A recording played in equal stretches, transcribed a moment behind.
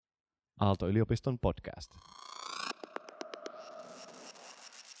Aalto-yliopiston podcast.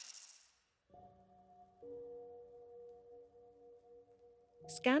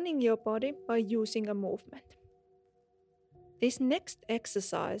 Scanning your body by using a movement. This next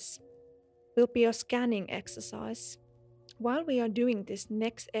exercise will be a scanning exercise. While we are doing this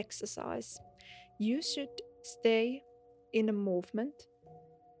next exercise, you should stay in a movement.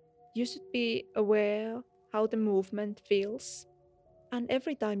 You should be aware how the movement feels. And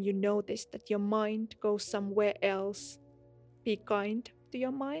every time you notice that your mind goes somewhere else, be kind to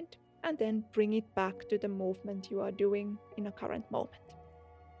your mind and then bring it back to the movement you are doing in a current moment.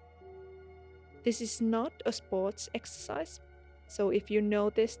 This is not a sports exercise, so if you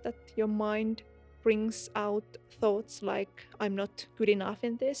notice that your mind brings out thoughts like, I'm not good enough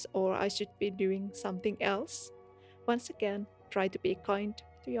in this, or I should be doing something else, once again, try to be kind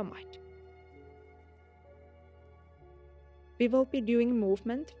to your mind. We will be doing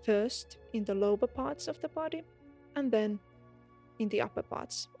movement first in the lower parts of the body and then in the upper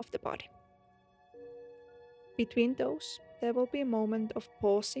parts of the body. Between those, there will be a moment of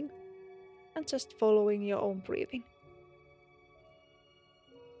pausing and just following your own breathing.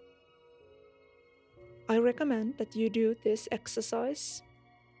 I recommend that you do this exercise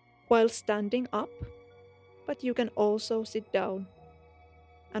while standing up, but you can also sit down.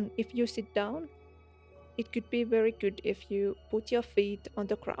 And if you sit down, it could be very good if you put your feet on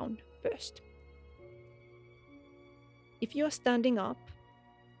the ground first. If you are standing up,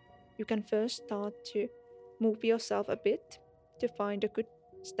 you can first start to move yourself a bit to find a good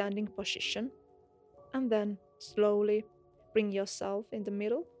standing position, and then slowly bring yourself in the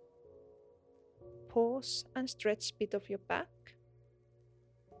middle. Pause and stretch a bit of your back,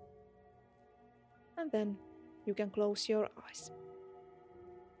 and then you can close your eyes.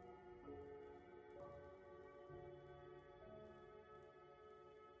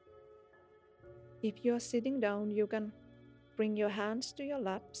 If you are sitting down, you can bring your hands to your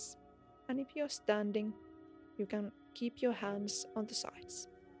laps, and if you are standing, you can keep your hands on the sides.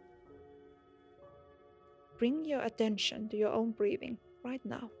 Bring your attention to your own breathing right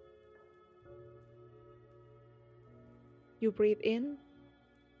now. You breathe in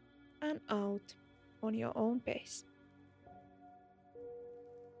and out on your own pace.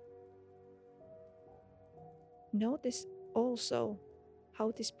 Notice also how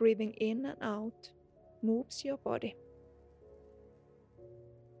this breathing in and out moves your body.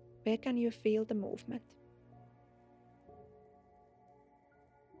 Where can you feel the movement?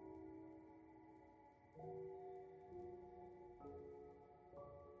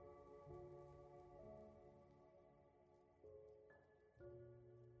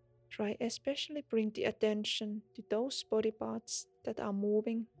 Try especially bring the attention to those body parts that are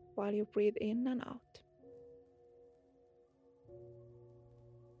moving while you breathe in and out.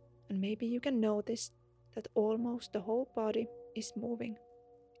 And maybe you can notice that almost the whole body is moving,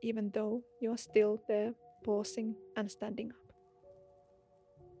 even though you're still there pausing and standing up.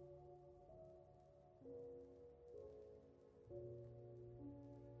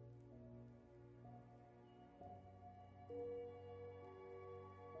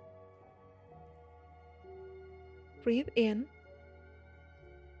 Breathe in,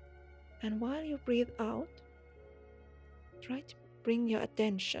 and while you breathe out, try to bring your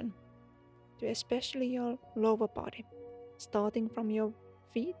attention to especially your lower body, starting from your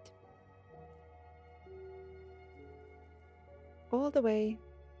feet all the way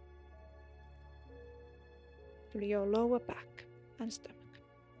to your lower back and stomach.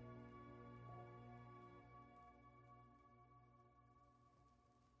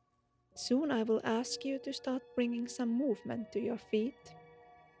 Soon I will ask you to start bringing some movement to your feet.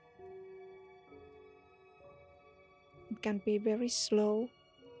 It can be very slow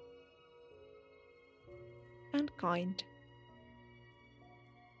and kind.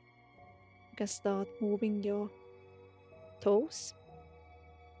 You can start moving your toes,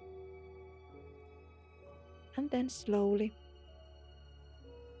 and then slowly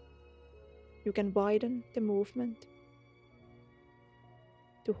you can widen the movement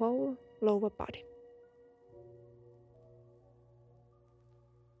to whole lower body.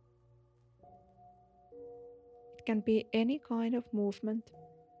 It can be any kind of movement,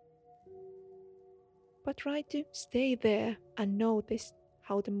 but try to stay there and notice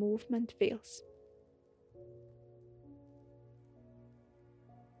how the movement feels.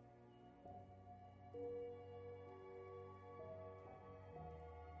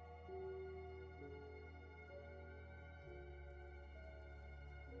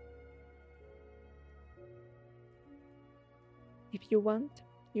 If you want,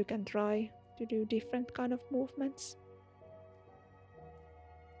 you can try to do different kind of movements.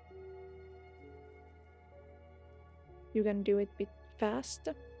 You can do it a bit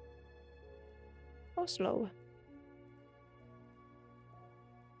faster or slower.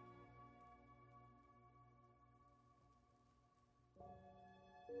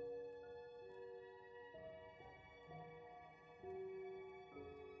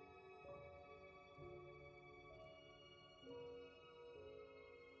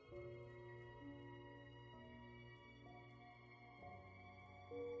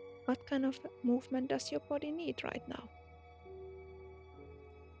 What kind of movement does your body need right now?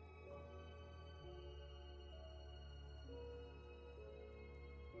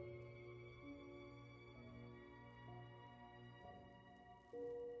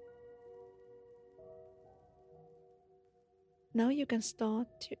 Now you can start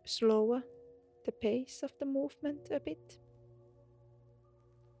to slower the pace of the movement a bit.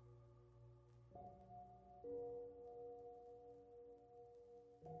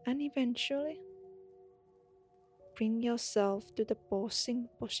 And eventually bring yourself to the pausing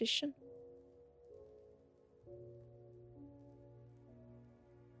position.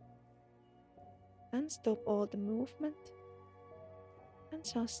 And stop all the movement and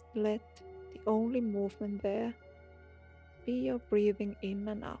just let the only movement there be your breathing in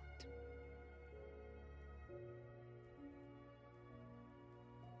and out.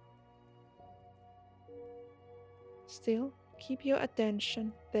 Still, keep your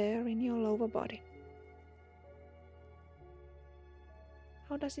attention there in your lower body.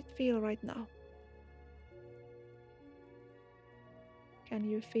 How does it feel right now? Can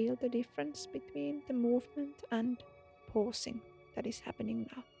you feel the difference between the movement and pausing that is happening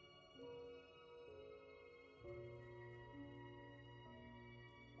now?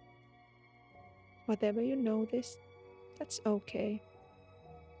 Whatever you notice, that's okay.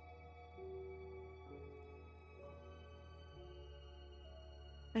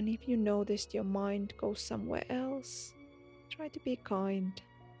 And if you noticed your mind goes somewhere else, try to be kind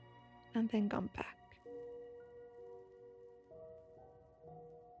and then come back.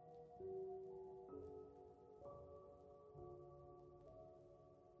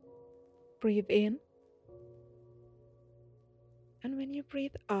 Breathe in, and when you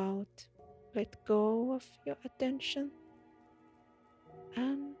breathe out, let go of your attention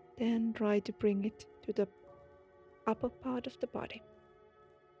and then try to bring it to the upper part of the body,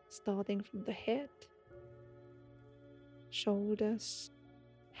 starting from the head, shoulders,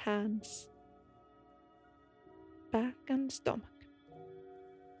 hands, back, and stomach.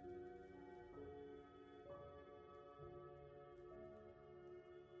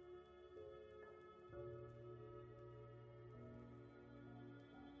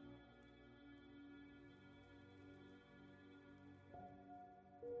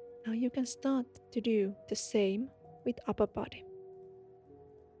 Now you can start to do the same with upper body.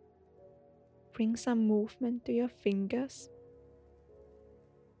 Bring some movement to your fingers,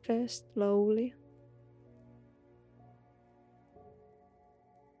 first slowly,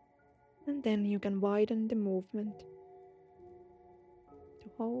 and then you can widen the movement to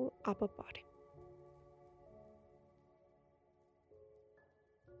whole upper body.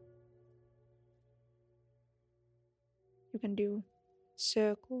 You can do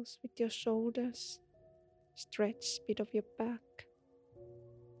circles with your shoulders, stretch a bit of your back,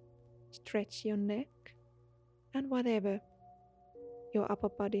 stretch your neck, and whatever your upper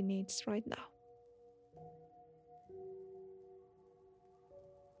body needs right now.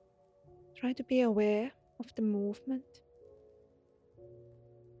 Try to be aware of the movement.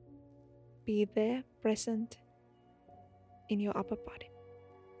 Be there, present in your upper body.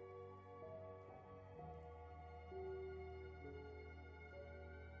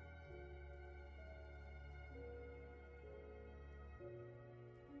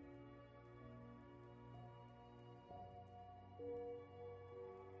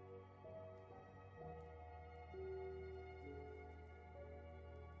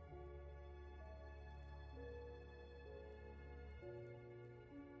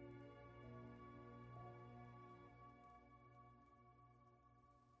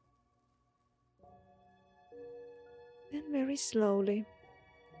 Then very slowly,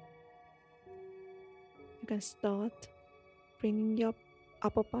 you can start bringing your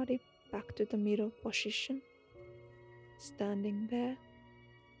upper body back to the middle position, standing there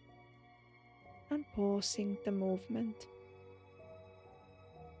and pausing the movement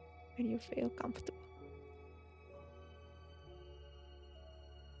when you feel comfortable.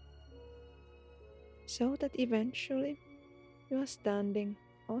 So that eventually you are standing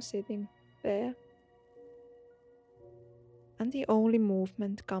or sitting there, and the only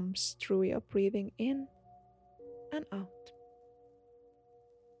movement comes through your breathing in and out.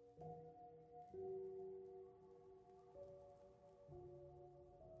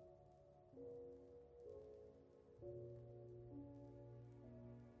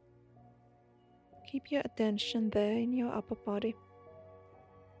 Keep your attention there in your upper body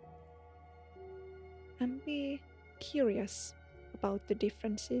and be curious about the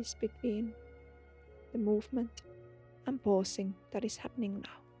differences between the movement and pausing that is happening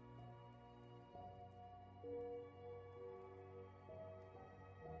now.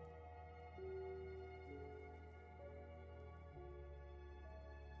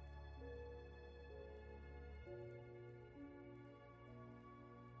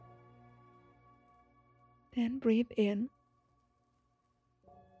 Then breathe in,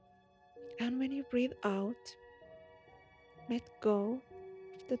 and when you breathe out, let go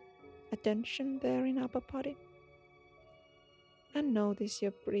of the attention there in upper body and notice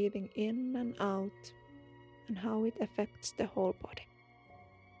your breathing in and out and how it affects the whole body.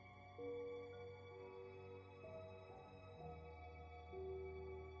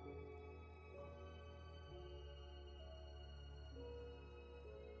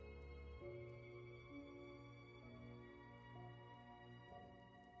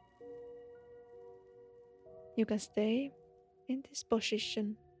 You can stay in this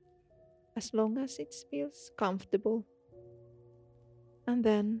position as long as it feels comfortable, and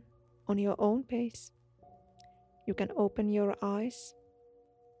then on your own pace, you can open your eyes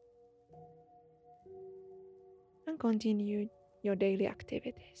and continue your daily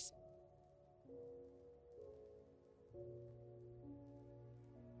activities.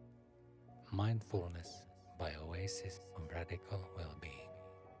 Mindfulness by Oasis of Radical Well-Being.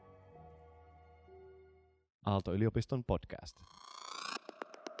 Aalto-yliopiston podcast.